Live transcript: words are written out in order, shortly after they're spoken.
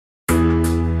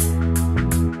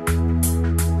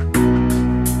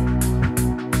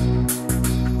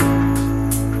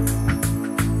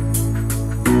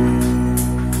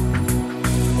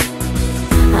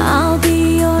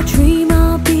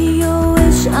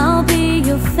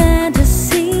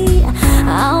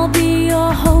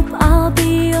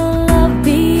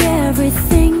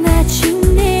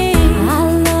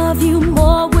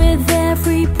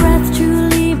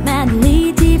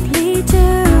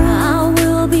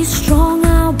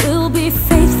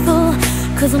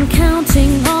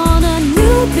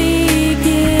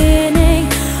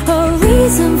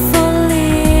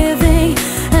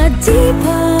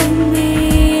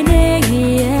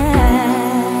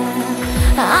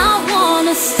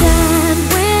wanna stand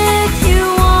with you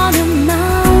on a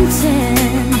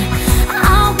mountain.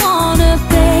 I wanna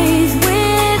bathe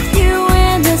with you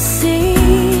in the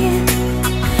sea.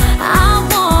 I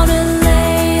wanna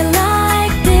lay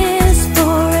like this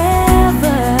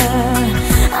forever,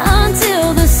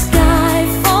 until the sky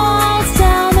falls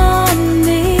down on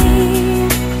me.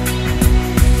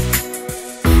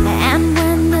 And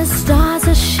when the stars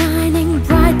are shining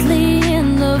brightly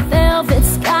in the velvet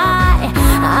sky,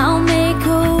 I'll make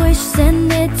a wish,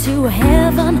 send it to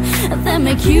heaven, then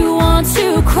make you want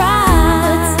to cry.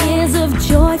 The tears of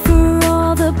joy for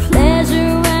all the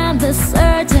pleasure and the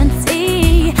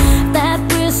certainty that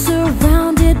we're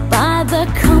surrounded by the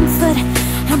comfort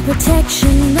and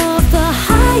protection of the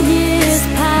highest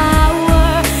power.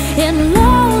 In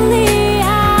lonely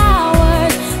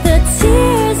hours, the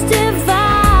tears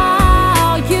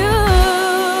devour you.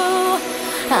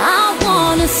 I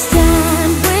wanna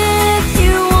stand with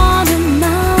you on a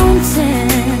mountain.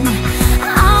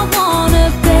 I wanna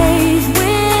bathe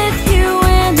with you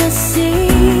in the sea.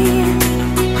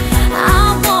 I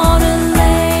wanna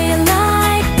lay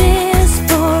like this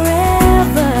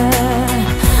forever,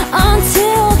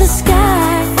 until the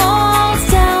sky falls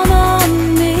down on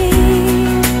me.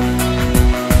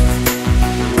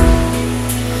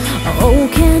 Oh,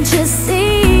 can't you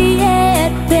see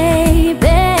it,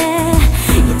 baby?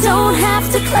 You don't have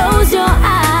to close your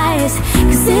eyes,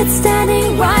 'cause it's standing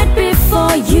right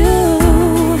before you.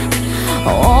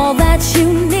 All that you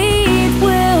need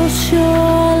will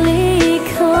surely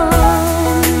come.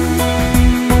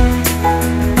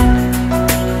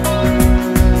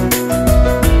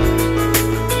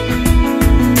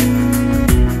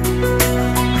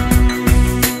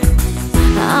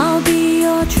 I'll be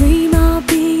your dream, I'll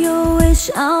be your wish,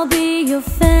 I'll be your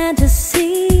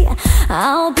fantasy.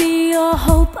 I'll be your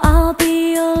hope, I'll be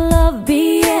your love, be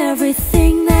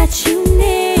everything that you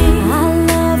need. I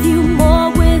love you more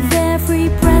with every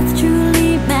breath,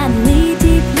 truly, madly,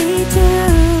 deeply do.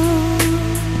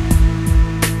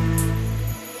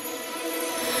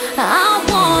 I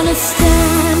wanna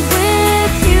stand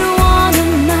with you on a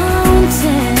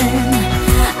mountain.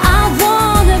 I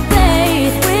wanna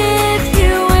bathe with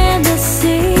you in the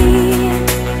sea.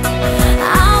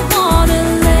 I wanna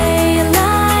lay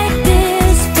like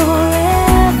this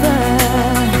forever,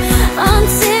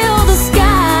 until the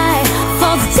sky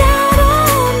falls down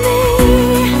on me.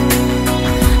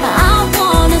 I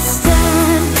wanna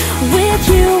stand with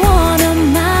you on a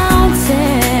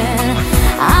mountain.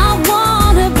 I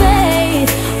wanna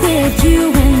bathe with you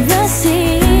in the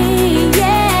sea.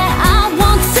 Yeah, I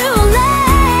want to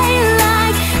lay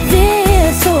like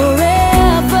this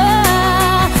forever,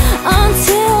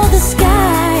 until the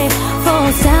sky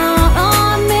falls down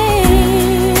on me.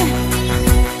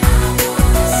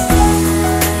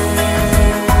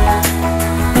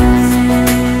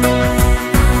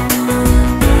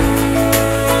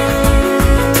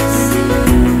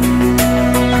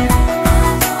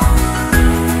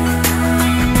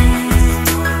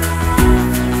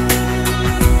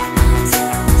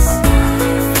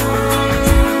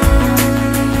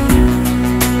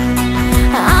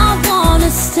 I wanna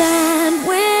stand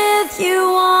with you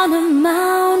on a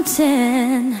mountain.